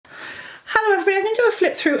going to do a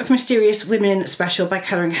flip through of Mysterious Women special by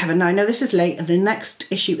Colouring Heaven. Now I know this is late and the next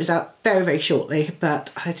issue is out very, very shortly, but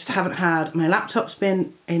I just haven't had, my laptop's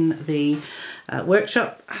been in the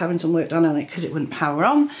workshop having some work done on it because it wouldn't power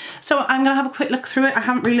on. So I'm going to have a quick look through it. I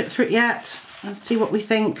haven't really looked through it yet. Let's see what we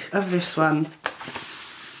think of this one.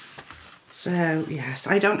 So yes,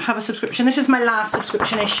 I don't have a subscription. This is my last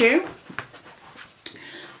subscription issue.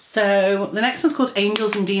 So the next one's called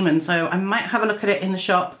Angels and Demons. So I might have a look at it in the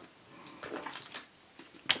shop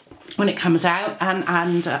when it comes out, and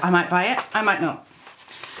I might buy it, I might not.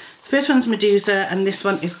 The first one's Medusa, and this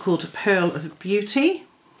one is called Pearl of Beauty.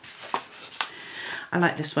 I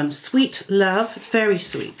like this one. Sweet Love, very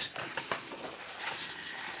sweet.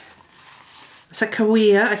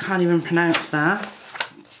 Sakawia, I can't even pronounce that.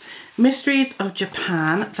 Mysteries of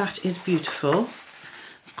Japan, that is beautiful.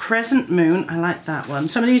 Crescent Moon, I like that one.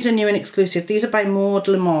 Some of these are new and exclusive. These are by Maud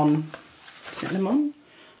Lemon. Is it Lemon?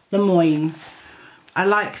 Lemoyne. I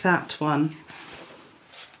like that one.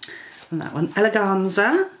 And that one.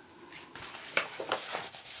 Eleganza.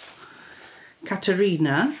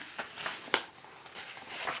 Katerina.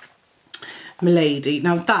 Milady.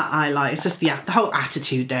 Now that I like. It's just the whole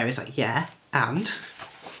attitude there is like, yeah, and.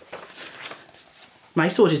 My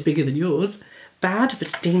sword is bigger than yours. Bad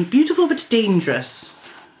but beautiful but dangerous.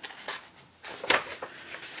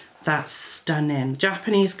 That's stunning.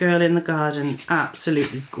 Japanese Girl in the Garden.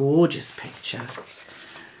 Absolutely gorgeous picture.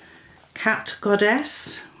 Cat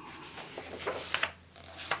Goddess.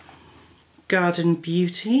 Garden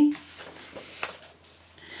Beauty.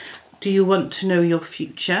 Do You Want to Know Your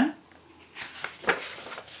Future?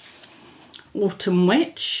 Autumn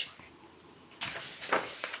Witch.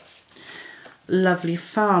 Lovely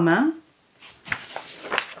Farmer.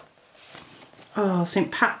 Oh,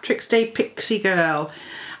 St. Patrick's Day Pixie Girl.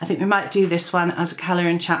 I think we might do this one as a colour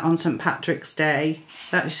and chat on St. Patrick's Day.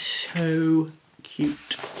 That is so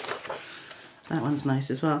cute. That one's nice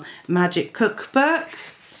as well. Magic Cookbook.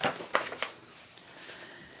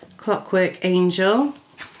 Clockwork Angel.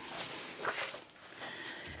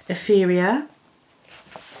 Etheria.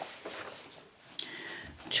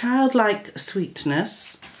 Childlike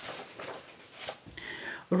Sweetness.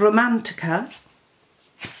 Romantica.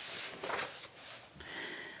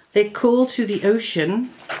 They Call to the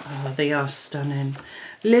Ocean. Oh, they are stunning.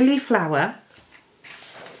 Lily Flower.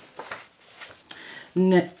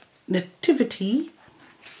 Nativity.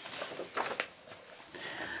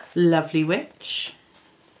 Lovely Witch.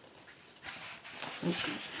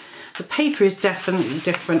 The paper is definitely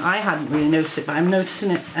different. I hadn't really noticed it, but I'm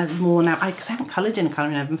noticing it more now because I haven't coloured in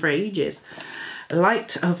Colouring Heaven for ages.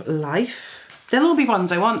 Light of Life. There'll all be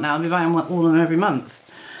ones I want now. I'll be buying all of them every month.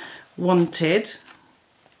 Wanted.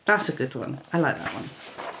 That's a good one. I like that one.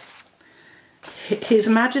 His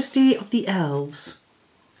Majesty of the Elves.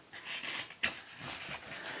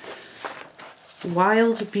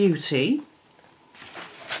 Wild Beauty.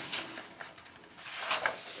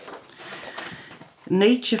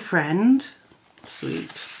 Nature Friend.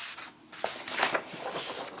 Sweet.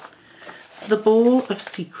 The Ball of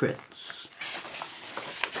Secrets.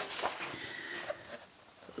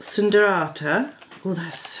 Sundarata. Oh,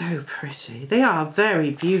 they're so pretty. They are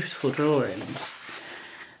very beautiful drawings.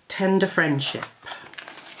 Tender Friendship.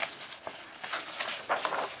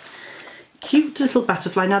 Cute Little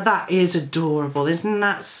Butterfly. Now that is adorable. Isn't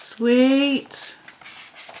that sweet?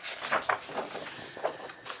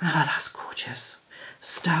 Oh, that's gorgeous.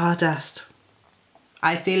 Stardust.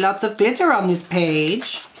 I see lots of glitter on this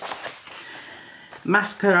page.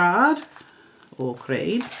 Masquerade.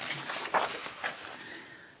 Orchid.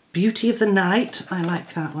 Beauty of the Night. I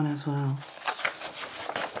like that one as well.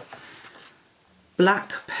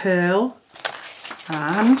 Black Pearl.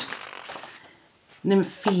 And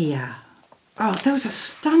Nymphia. Oh, those are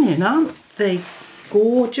stunning, aren't they?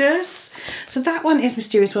 Gorgeous. So that one is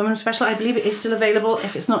Mysterious Woman special. I believe it is still available.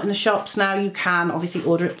 If it's not in the shops now, you can obviously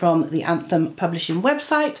order it from the Anthem Publishing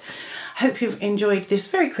website. I hope you've enjoyed this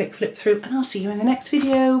very quick flip through, and I'll see you in the next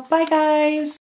video. Bye guys.